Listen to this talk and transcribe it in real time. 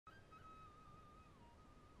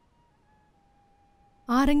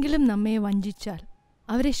ആരെങ്കിലും നമ്മെ വഞ്ചിച്ചാൽ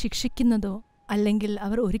അവരെ ശിക്ഷിക്കുന്നതോ അല്ലെങ്കിൽ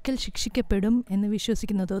അവർ ഒരിക്കൽ ശിക്ഷിക്കപ്പെടും എന്ന്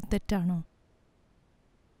വിശ്വസിക്കുന്നതോ തെറ്റാണോ?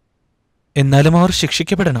 എന്നാലും അവർ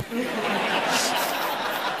ശിക്ഷിക്കപ്പെടണം.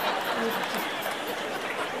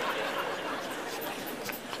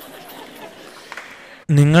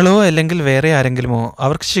 നിങ്ങളോ അല്ലെങ്കിൽ വേറെ ആരെങ്കിലുമോ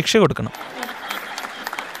അവർക്ക് ശിക്ഷ കൊടുക്കണം.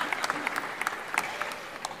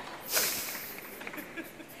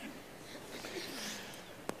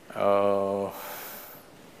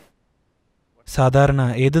 സാധാരണ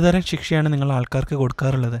ഏതുതരം ശിക്ഷയാണ് നിങ്ങൾ ആൾക്കാർക്ക്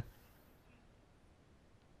കൊടുക്കാറുള്ളത്?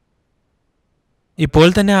 ഇപ്പോൾ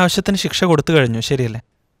തന്നെ ആവശ്യത്തിന് ശിക്ഷ കൊടുത്തു കഴിഞ്ഞു, ശരിയല്ലേ?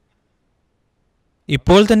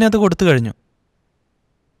 ഇപ്പോൾ തന്നെ അത് കൊടുത്തു കഴിഞ്ഞു.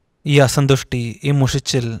 ഈ അസന്തുഷ്ടി, ഈ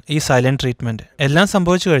മുഷിച്ചിൽ, ഈ സൈലന്റ് ട്രീറ്റ്മെന്റ് എല്ലാം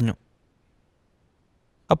സംഭവിച്ചു കഴിഞ്ഞു.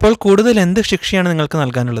 അപ്പോൾ കൂടുതൽ എന്ത് ശിക്ഷയാണ് നിങ്ങൾക്ക്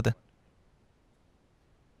നൽകാനുള്ളത്?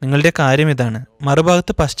 നിങ്ങളുടെ കാര്യം ഇതാണ്,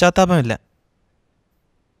 മറുഭാഗത്ത് പശ്ചാത്താപമില്ല.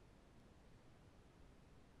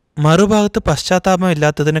 മറുഭാഗത്ത്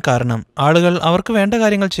പശ്ചാത്താപമില്ലാത്തതിന് കാരണം ആളുകൾ അവർക്ക് വേണ്ട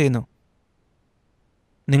കാര്യങ്ങൾ ചെയ്യുന്നു.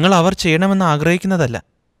 നിങ്ങൾ അവർ ചെയ്യണമെന്ന് ആഗ്രഹിക്കുന്നതല്ല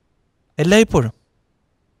എല്ലായ്പ്പോഴും.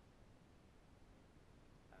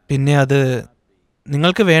 പിന്നെ അത്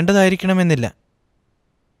നിങ്ങൾക്ക് വേണ്ടതായിരിക്കണമെന്നില്ല.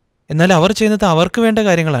 എന്നാൽ അവർ ചെയ്യുന്നത് അവർക്ക് വേണ്ട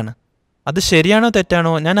കാര്യങ്ങളാണ്. അത് ശരിയാണോ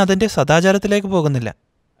തെറ്റാണോ, ഞാൻ അതിൻ്റെ സദാചാരത്തിലേക്ക് പോകുന്നില്ല.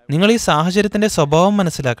 നിങ്ങൾ ഈ സാഹചര്യത്തിൻ്റെ സ്വഭാവം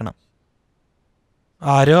മനസ്സിലാക്കണം.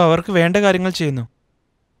 ആരോ അവർക്ക് വേണ്ട കാര്യങ്ങൾ ചെയ്യുന്നു.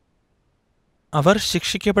 അവർ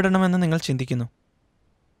ശിക്ഷിക്കപ്പെടണമെന്ന് നിങ്ങൾ ചിന്തിക്കുന്നു.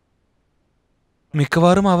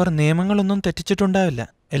 മിക്കവാറും അവർ നിയമങ്ങളൊന്നും തെറ്റിച്ചിട്ടുണ്ടാവില്ല.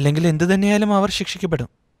 അല്ലെങ്കിൽ എന്തു തന്നെയായാലും അവർ ശിക്ഷിക്കപ്പെടും.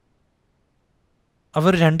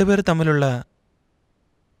 അവർ രണ്ടുപേർ തമ്മിലുള്ള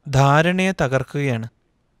ധാരണയെ തകർക്കുകയാണ്.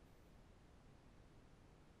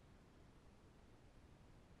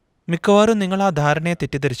 മിക്കവാറും നിങ്ങൾ ആ ധാരണയെ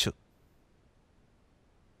തെറ്റിദ്ധരിച്ചു.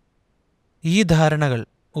 ഈ ധാരണകൾ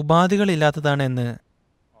ഉപാധികളില്ലാത്തതാണ് എന്ന്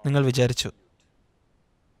നിങ്ങൾ വിചാരിച്ചു.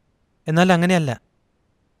 എന്നാൽ അങ്ങനെയല്ല.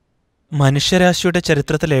 മനുഷ്യരാശിയുടെ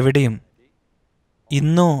ചരിത്രത്തിൽ എവിടെയും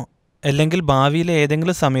ഇന്നോ അല്ലെങ്കിൽ ഭാവിയിലെ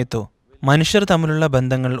ഏതെങ്കിലും സമയത്തോ മനുഷ്യർ തമ്മിലുള്ള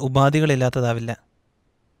ബന്ധങ്ങൾ ഉപാധികളില്ലാത്തതാവില്ല.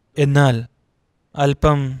 എന്നാൽ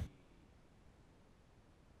അല്പം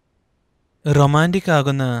റൊമാൻറ്റിക്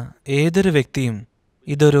ആകുന്ന ഏതൊരു വ്യക്തിയും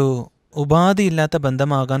ഇതൊരു ഉപാധിയില്ലാത്ത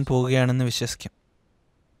ബന്ധമാകാൻ പോവുകയാണെന്ന് വിശ്വസിക്കും.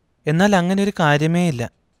 എന്നാൽ അങ്ങനെ ഒരു കാര്യമേ ഇല്ല.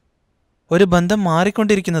 ഒരു ബന്ധം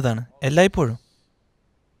മാറിക്കൊണ്ടിരിക്കുന്നതാണ് എല്ലായ്പ്പോഴും.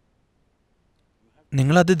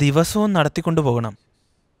 നിങ്ങളത് ദിവസവും നടത്തിക്കൊണ്ടു പോകണം.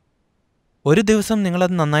 ഒരു ദിവസം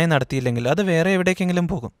നിങ്ങളത് നന്നായി നടത്തിയില്ലെങ്കിൽ അത് വേറെ എവിടേക്കെങ്കിലും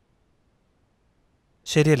പോകും,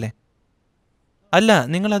 ശരിയല്ലേ? അല്ല,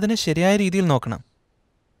 നിങ്ങളതിനെ ശരിയായ രീതിയിൽ നോക്കണം.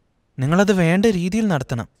 നിങ്ങളത് വേണ്ട രീതിയിൽ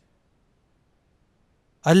നടത്തണം.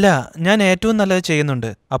 അല്ല, ഞാൻ ഏറ്റവും നല്ലത് ചെയ്യുന്നുണ്ട്,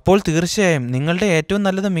 അപ്പോൾ തീർച്ചയായും നിങ്ങളുടെ ഏറ്റവും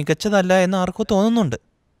നല്ലത് മികച്ചതല്ല എന്ന് ആർക്കോ തോന്നുന്നുണ്ട്.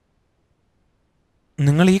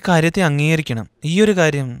 നിങ്ങൾ ഈ കാര്യത്തെ അംഗീകരിക്കണം. ഈ ഒരു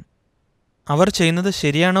കാര്യം അവർ ചെയ്യുന്നത്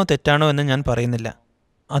ശരിയാണോ തെറ്റാണോ എന്ന് ഞാൻ പറയുന്നില്ല.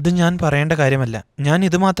 അത് ഞാൻ പറയേണ്ട കാര്യമല്ല. ഞാൻ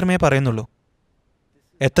ഇത് മാത്രമേ പറയുന്നുള്ളൂ.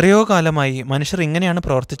 എത്രയോ കാലമായി മനുഷ്യർ ഇങ്ങനെയാണ്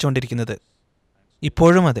പ്രവർത്തിച്ചുകൊണ്ടിരിക്കുന്നത്.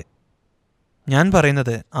 ഇപ്പോഴും അതെ. ഞാൻ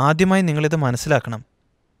പറയുന്നത് ആദ്യമായി നിങ്ങളിത് മനസ്സിലാക്കണം.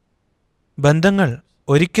 ബന്ധങ്ങൾ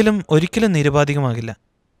ഒരിക്കലും നിരുപാധികമാകില്ല.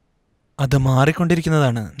 അത്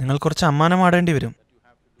മാറിക്കൊണ്ടിരിക്കുന്നതാണ്. നിങ്ങൾ കുറച്ച് അമ്മാനമാടേണ്ടി വരും.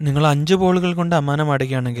 നിങ്ങൾ 5 ബോളുകൾ കൊണ്ട്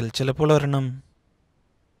അമ്മാനമാടുകയാണെങ്കിൽ ചിലപ്പോൾ ഒരെണ്ണം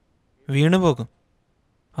വീണുപോകും.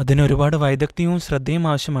 അതിനൊരുപാട് വൈദഗ്ധ്യവും ശ്രദ്ധയും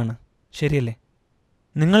ആവശ്യമാണ്, ശരിയല്ലേ?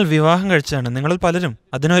 നിങ്ങൾ വിവാഹം കഴിച്ചാണ്. നിങ്ങളിൽ പലരും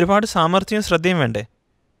അതിനൊരുപാട് സാമർഥ്യവും ശ്രദ്ധയും വേണ്ടേ?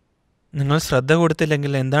 നിങ്ങൾ ശ്രദ്ധ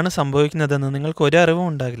കൊടുത്തില്ലെങ്കിൽ എന്താണ് സംഭവിക്കുന്നതെന്ന് നിങ്ങൾക്ക് ഒരു അറിവും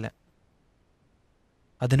ഉണ്ടാകില്ല.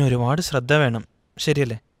 അതിനൊരുപാട് ശ്രദ്ധ വേണം,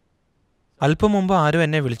 ശരിയല്ലേ? അല്പം മുമ്പ് ആരും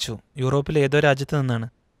എന്നെ വിളിച്ചു. യൂറോപ്പിലെ ഏതോ രാജ്യത്ത് നിന്നാണ്.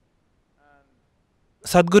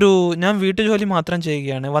 സദ്ഗുരു, ഞാൻ വീട്ടുജോലി മാത്രം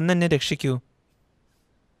ചെയ്യുകയാണ്, വന്നെന്നെ രക്ഷിക്കൂ,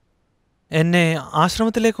 എന്നെ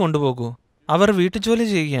ആശ്രമത്തിലേക്ക് കൊണ്ടുപോകൂ. അവർ വീട്ടുജോലി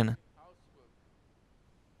ചെയ്യുകയാണ്.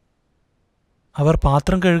 അവർ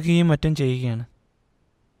പാത്രം കഴുകുകയും മറ്റും ചെയ്യുകയാണ്.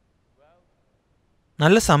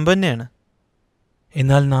 നല്ല സമ്പന്നയാണ്.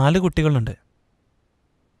 എന്നാൽ 4 കുട്ടികളുണ്ട്.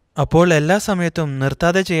 അപ്പോൾ എല്ലാ സമയത്തും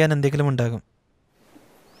നിർത്താതെ ചെയ്യാൻ എന്തെങ്കിലും ഉണ്ടാകും.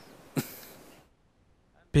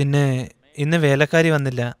 പിന്നെ ഇന്ന് വേലക്കാരി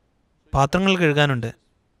വന്നില്ല, പാത്രങ്ങൾ കഴുകാനുണ്ട്.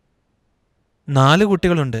 4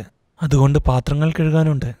 കുട്ടികളുണ്ട്, അതുകൊണ്ട് പാത്രങ്ങൾ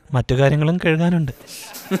കഴുകാനുണ്ട്, മറ്റു കാര്യങ്ങളും കഴുകാനുണ്ട്.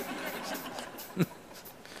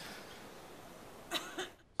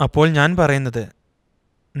 അപ്പോൾ ഞാൻ പറയുന്നത്,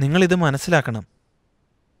 നിങ്ങളിത് മനസ്സിലാക്കണം.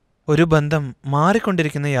 ഒരു ബന്ധം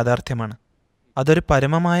മാറിക്കൊണ്ടിരിക്കുന്ന യാഥാർത്ഥ്യമാണ്. അതൊരു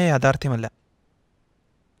പരമമായ യാഥാർത്ഥ്യമല്ല.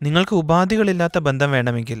 നിങ്ങൾക്ക് ഉപാധികളില്ലാത്ത ബന്ധം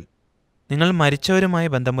വേണമെങ്കിൽ നിങ്ങൾ മരിച്ചവരുമായി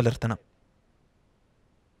ബന്ധം പുലർത്തണം.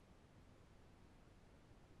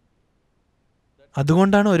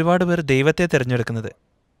 അതുകൊണ്ടാണ് ഒരുപാട് പേർ ദൈവത്തെ തിരഞ്ഞെടുക്കുന്നത്.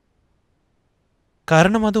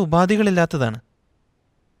 കാരണം അത് ഉപാധികളില്ലാത്തതാണ്.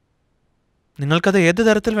 നിങ്ങൾക്കത് ഏത്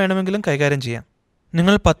തരത്തിൽ വേണമെങ്കിലും കൈകാര്യം ചെയ്യാം.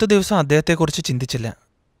 നിങ്ങൾ 10 ദിവസം അദ്ദേഹത്തെക്കുറിച്ച് ചിന്തിച്ചില്ല.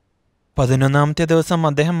 11ാമത്തെ ദിവസം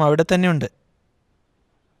അദ്ദേഹം അവിടെ തന്നെയുണ്ട്.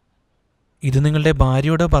 ഇത് നിങ്ങളുടെ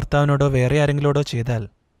ഭാര്യയോടോ ഭർത്താവിനോടോ വേറെ ആരെങ്കിലോടോ ചെയ്താൽ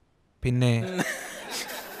പിന്നെ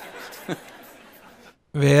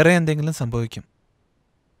വേറെ എന്തെങ്കിലും സംഭവിക്കും.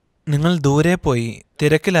 നിങ്ങൾ ദൂരെ പോയി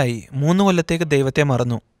തിരക്കിലായി 3 കൊല്ലത്തേക്ക് ദൈവത്തെ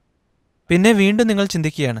മറന്നു. പിന്നെ വീണ്ടും നിങ്ങൾ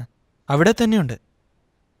ചിന്തിക്കുകയാണ്, അവിടെ തന്നെയുണ്ട്.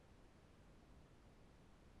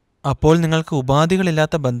 അപ്പോൾ നിങ്ങൾക്ക്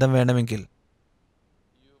ഉപാധികളില്ലാത്ത ബന്ധം വേണമെങ്കിൽ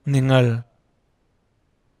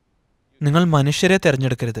നിങ്ങൾ മനുഷ്യരെ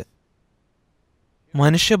തിരഞ്ഞെടുക്കരുത്.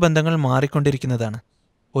 മനുഷ്യബന്ധങ്ങൾ മാറിക്കൊണ്ടിരിക്കുന്നതാണ്.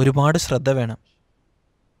 ഒരുപാട് ശ്രദ്ധ വേണം.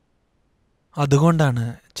 അതുകൊണ്ടാണ്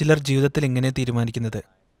ചിലർ ജീവിതത്തിൽ ഇങ്ങനെ തീരുമാനിക്കുന്നത്.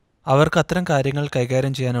 അവർക്ക് അത്തരം കാര്യങ്ങൾ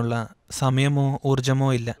കൈകാര്യം ചെയ്യാനുള്ള സമയമോ ഊർജമോ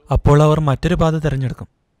ഇല്ല. അപ്പോൾ അവർ മറ്റൊരു പാത തിരഞ്ഞെടുക്കും.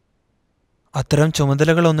 അത്തരം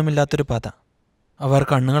ചുമതലകളൊന്നുമില്ലാത്തൊരു പാത. അവർ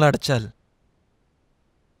കണ്ണുകൾ അടച്ചാൽ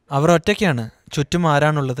അവർ ഒറ്റയ്ക്കാണ്. ചുറ്റും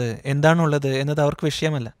ആരാണുള്ളത്, എന്താണുള്ളത് എന്നത് അവർക്ക്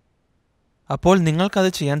വിഷയമല്ല. അപ്പോൾ നിങ്ങൾക്കത്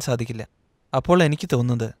ചെയ്യാൻ സാധിക്കില്ല. അപ്പോൾ എനിക്ക്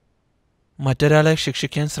തോന്നുന്നത്, മറ്റൊരാളെ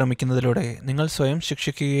ശിക്ഷിക്കാൻ ശ്രമിക്കുന്നതിലൂടെ നിങ്ങൾ സ്വയം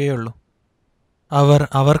ശിക്ഷിക്കുകയുള്ളൂ.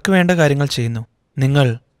 അവർക്ക് വേണ്ട കാര്യങ്ങൾ ചെയ്യുന്നു.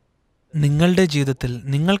 നിങ്ങളുടെ ജീവിതത്തിൽ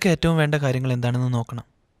നിങ്ങൾക്ക് ഏറ്റവും വേണ്ട കാര്യങ്ങൾ എന്താണെന്ന് നോക്കണം.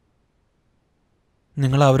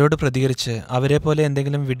 നിങ്ങൾ അവരോട് പ്രതികരിച്ച് അവരെ പോലെ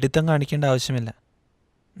എന്തെങ്കിലും വിഡ്ഢിത്തം കാണിക്കേണ്ട ആവശ്യമില്ല.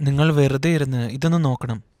 നിങ്ങൾ വെറുതെ ഇരുന്ന് ഇതൊന്ന്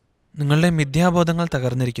നോക്കണം. നിങ്ങളുടെ മിഥ്യാബോധങ്ങൾ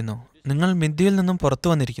തകർന്നിരിക്കുന്നു. നിങ്ങൾ മിഥ്യയിൽ നിന്നും പുറത്തു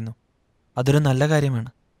വന്നിരിക്കുന്നു. അതൊരു നല്ല കാര്യമാണ്.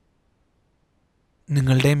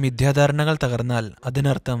 നിങ്ങളുടെ മിഥ്യാധാരണകൾ തകർന്നാൽ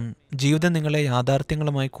അതിനർത്ഥം ജീവിതം നിങ്ങളെ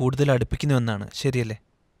യാഥാർത്ഥ്യങ്ങളുമായി കൂടുതൽ അടുപ്പിക്കുന്നുവെന്നാണ്. ശരിയല്ലേ?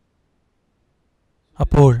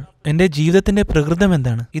 അപ്പോൾ എൻ്റെ ജീവിതത്തിൻ്റെ പ്രകൃതം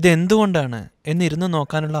എന്താണ്, ഇതെന്തുകൊണ്ടാണ് എന്നിരുന്ന്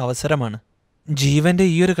നോക്കാനുള്ള അവസരമാണ്. ജീവന്റെ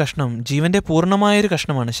ഈ ഒരു കഷ്ണം ജീവന്റെ പൂർണ്ണമായൊരു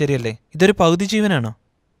കഷ്ണമാണ്. ശരിയല്ലേ? ഇതൊരു പകുതി ജീവനാണോ?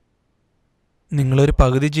 നിങ്ങളൊരു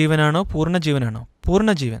പകുതി ജീവനാണോ പൂർണ്ണ ജീവനാണോ?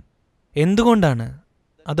 പൂർണ്ണ ജീവൻ. എന്തുകൊണ്ടാണ്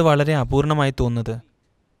അത് വളരെ അപൂർണമായി തോന്നുന്നത്?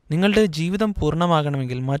 നിങ്ങളുടെ ജീവിതം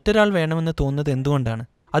പൂർണ്ണമാകണമെങ്കിൽ മറ്റൊരാൾ വേണമെന്ന് തോന്നുന്നത് എന്തുകൊണ്ടാണ്?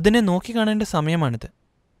 അതിനെ നോക്കിക്കാണേണ്ട സമയമാണിത്.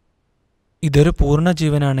 ഇതൊരു പൂർണ്ണ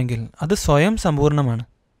ജീവനാണെങ്കിൽ അത് സ്വയം സമ്പൂർണ്ണമാണ്.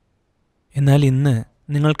 എന്നാൽ ഇന്ന്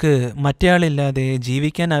നിങ്ങൾക്ക് മറ്റേയാളില്ലാതെ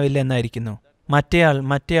ജീവിക്കാനാവില്ല എന്നായിരിക്കുന്നു.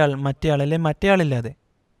 മറ്റേയാളല്ലേ മറ്റേയാളില്ലാതെ.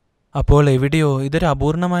 അപ്പോൾ എവിടെയോ ഇതൊരു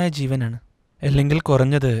അപൂർണമായ ജീവനാണ്. അല്ലെങ്കിൽ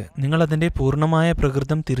കുറഞ്ഞത് നിങ്ങളതിൻ്റെ പൂർണ്ണമായ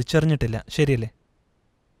പ്രകൃതം തിരിച്ചറിഞ്ഞിട്ടില്ല. ശരിയല്ലേ?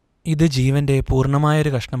 ഇത് ജീവന്റെ പൂർണ്ണമായൊരു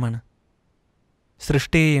കഷ്ണമാണ്.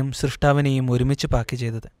 സൃഷ്ടിയെയും സൃഷ്ടാവിനെയും ഒരുമിച്ച് പാക്ക്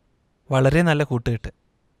ചെയ്തത്. വളരെ നല്ല കൂട്ടുകെട്ട്.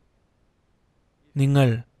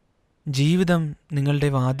 ജീവിതം നിങ്ങളുടെ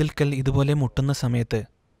വാതിൽക്കൽ ഇതുപോലെ മുട്ടുന്ന സമയത്ത്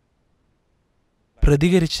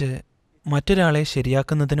പ്രതികരിച്ച് മറ്റൊരാളെ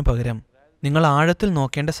ശരിയാക്കുന്നതിനു പകരം നിങ്ങൾ ആഴത്തിൽ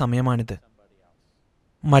നോക്കേണ്ട സമയമാണിത്.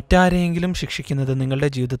 മറ്റാരെയെങ്കിലും ശിക്ഷിക്കുന്നത് നിങ്ങളുടെ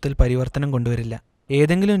ജീവിതത്തിൽ പരിവർത്തനം കൊണ്ടുവരില്ല.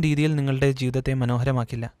 ഏതെങ്കിലും രീതിയിൽ നിങ്ങളുടെ ജീവിതത്തെ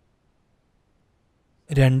മനോഹരമാക്കില്ല.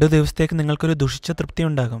 2 ദിവസത്തേക്ക് നിങ്ങൾക്കൊരു ദുഷിച്ച തൃപ്തി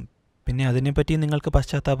ഉണ്ടാകും. പിന്നെ അതിനെപ്പറ്റി നിങ്ങൾക്ക്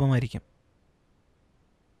പശ്ചാത്താപമായിരിക്കും.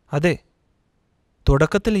 അതെ,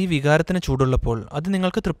 തുടക്കത്തിൽ ഈ വികാരത്തിന് ചൂടുള്ളപ്പോൾ അത്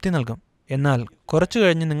നിങ്ങൾക്ക് തൃപ്തി നൽകും. എന്നാൽ കുറച്ചു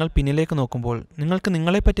കഴിഞ്ഞ് നിങ്ങൾ പിന്നിലേക്ക് നോക്കുമ്പോൾ നിങ്ങൾക്ക്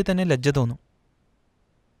നിങ്ങളെപ്പറ്റി തന്നെ ലജ്ജ തോന്നും.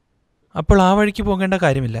 അപ്പോൾ ആ വഴിക്ക് പോകേണ്ട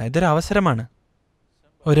കാര്യമില്ല. ഇതൊരു അവസരമാണ്.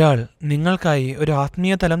 ഒരാൾ നിങ്ങൾക്കായി ഒരു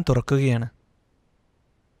ആത്മീയ തലം തുറക്കുകയാണ്.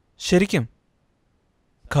 ശരിക്കും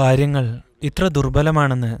കാര്യങ്ങൾ ഇത്ര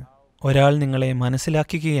ദുർബലമാണെന്ന് ഒരാൾ നിങ്ങളെ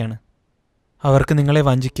മനസ്സിലാക്കുകയാണ്. അവർക്ക് നിങ്ങളെ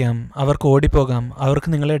വഞ്ചിക്കാം, അവർക്ക് ഓടിപ്പോകാം, അവർക്ക്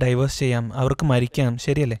നിങ്ങളെ ഡൈവേഴ്സ് ചെയ്യാം, അവർക്ക് മരിക്കാം.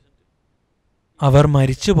 ശരിയല്ലേ? അവർ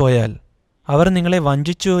മരിച്ചു പോയാൽ അവർ നിങ്ങളെ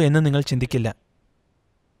വഞ്ചിച്ചു എന്ന് നിങ്ങൾ ചിന്തിക്കില്ല.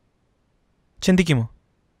 ചിന്തിക്കുമോ?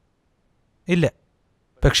 ഇല്ല.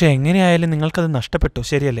 പക്ഷെ എങ്ങനെയായാലും നിങ്ങൾക്കത് നഷ്ടപ്പെട്ടു.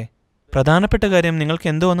 ശരിയല്ലേ? പ്രധാനപ്പെട്ട കാര്യം നിങ്ങൾക്ക്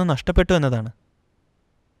എന്തോ ഒന്ന് നഷ്ടപ്പെട്ടു എന്നതാണ്.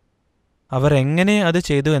 അവർ എങ്ങനെ അത്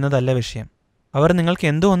ചെയ്തു എന്നതല്ല വിഷയം. അവർ നിങ്ങൾക്ക്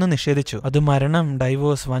എന്തോ ഒന്ന് നിഷേധിച്ചു. അത് മരണം,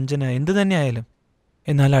 ഡൈവോഴ്സ്, വഞ്ചന, എന്തു തന്നെയായാലും.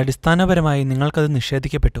 എന്നാൽ അടിസ്ഥാനപരമായി നിങ്ങൾക്കത്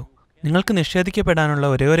നിഷേധിക്കപ്പെട്ടു. നിങ്ങൾക്ക് നിഷേധിക്കപ്പെടാനുള്ള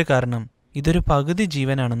ഒരേ ഒരു കാരണം ഇതൊരു പകുതി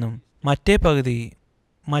ജീവനാണെന്നും മറ്റേ പകുതി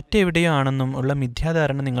മറ്റെവിടെയോ ആണെന്നും ഉള്ള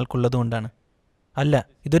മിഥ്യാധാരണ നിങ്ങൾക്കുള്ളതുകൊണ്ടാണ്. അല്ല,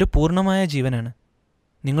 ഇതൊരു പൂർണ്ണമായ ജീവനാണ്.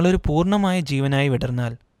 നിങ്ങളൊരു പൂർണ്ണമായ ജീവനായി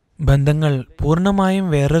വിടർന്നാൽ ബന്ധങ്ങൾ പൂർണ്ണമായും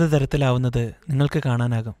വേറൊരു തരത്തിലാവുന്നത് നിങ്ങൾക്ക്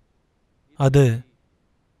കാണാനാകും. അത്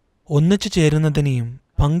ഒന്നിച്ചു ചേരുന്നതിനെയും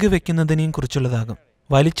പങ്കുവെക്കുന്നതിനെയും കുറിച്ചുള്ളതാകും,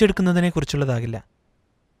 വലിച്ചെടുക്കുന്നതിനെക്കുറിച്ചുള്ളതാകില്ല.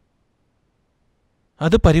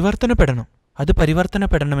 അത്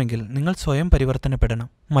പരിവർത്തനപ്പെടണമെങ്കിൽ നിങ്ങൾ സ്വയം പരിവർത്തനപ്പെടണം.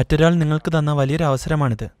 മറ്റൊരാൾ നിങ്ങൾക്ക് തന്ന വലിയൊരു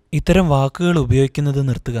അവസരമാണിത്. ഇത്തരം വാക്കുകൾ ഉപയോഗിക്കുന്നത്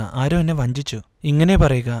നിർത്തുക. ആരോ എന്നെ വഞ്ചിച്ചു ഇങ്ങനെ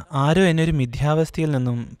പറയുക. ആരോ എന്നെ ഒരു മിഥ്യാവസ്ഥയിൽ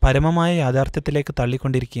നിന്നും പരമമായ യാഥാർത്ഥ്യത്തിലേക്ക്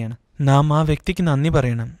തള്ളിക്കൊണ്ടിരിക്കുകയാണ്. നാം ആ വ്യക്തിക്ക് നന്ദി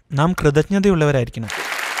പറയണം. നാം കൃതജ്ഞതയുള്ളവരായിരിക്കണം.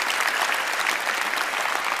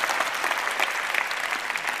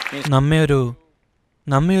 നമ്മെ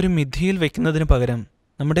ഒരു മിഥ്യയിൽ വെക്കുന്നതിന് പകരം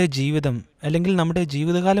നമ്മുടെ ജീവിതം അല്ലെങ്കിൽ നമ്മുടെ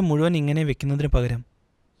ജീവിതകാലം മുഴുവൻ ഇങ്ങനെ വെക്കുന്നതിന് പകരം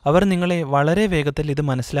അവർ നിങ്ങളെ വളരെ വേഗത്തിൽ ഇത്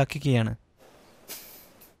മനസ്സിലാക്കുകയാണ്.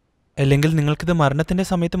 അല്ലെങ്കിൽ നിങ്ങൾക്കിത് മരണത്തിൻ്റെ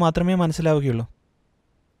സമയത്ത് മാത്രമേ മനസ്സിലാവുകയുള്ളൂ.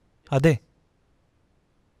 അതെ,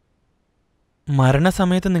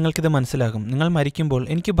 മരണസമയത്ത് നിങ്ങൾക്കിത് മനസ്സിലാകും. നിങ്ങൾ മരിക്കുമ്പോൾ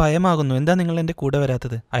എനിക്ക് ഭയമാകുന്നു, എന്താ നിങ്ങൾ എൻ്റെ കൂടെ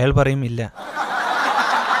വരാത്തത്? അയാൾ പറയും ഇല്ല.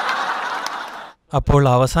 അപ്പോൾ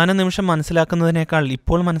അവസാന നിമിഷം മനസ്സിലാക്കുന്നതിനേക്കാൾ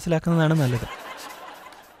ഇപ്പോൾ മനസ്സിലാക്കുന്നതാണ് നല്ലത്.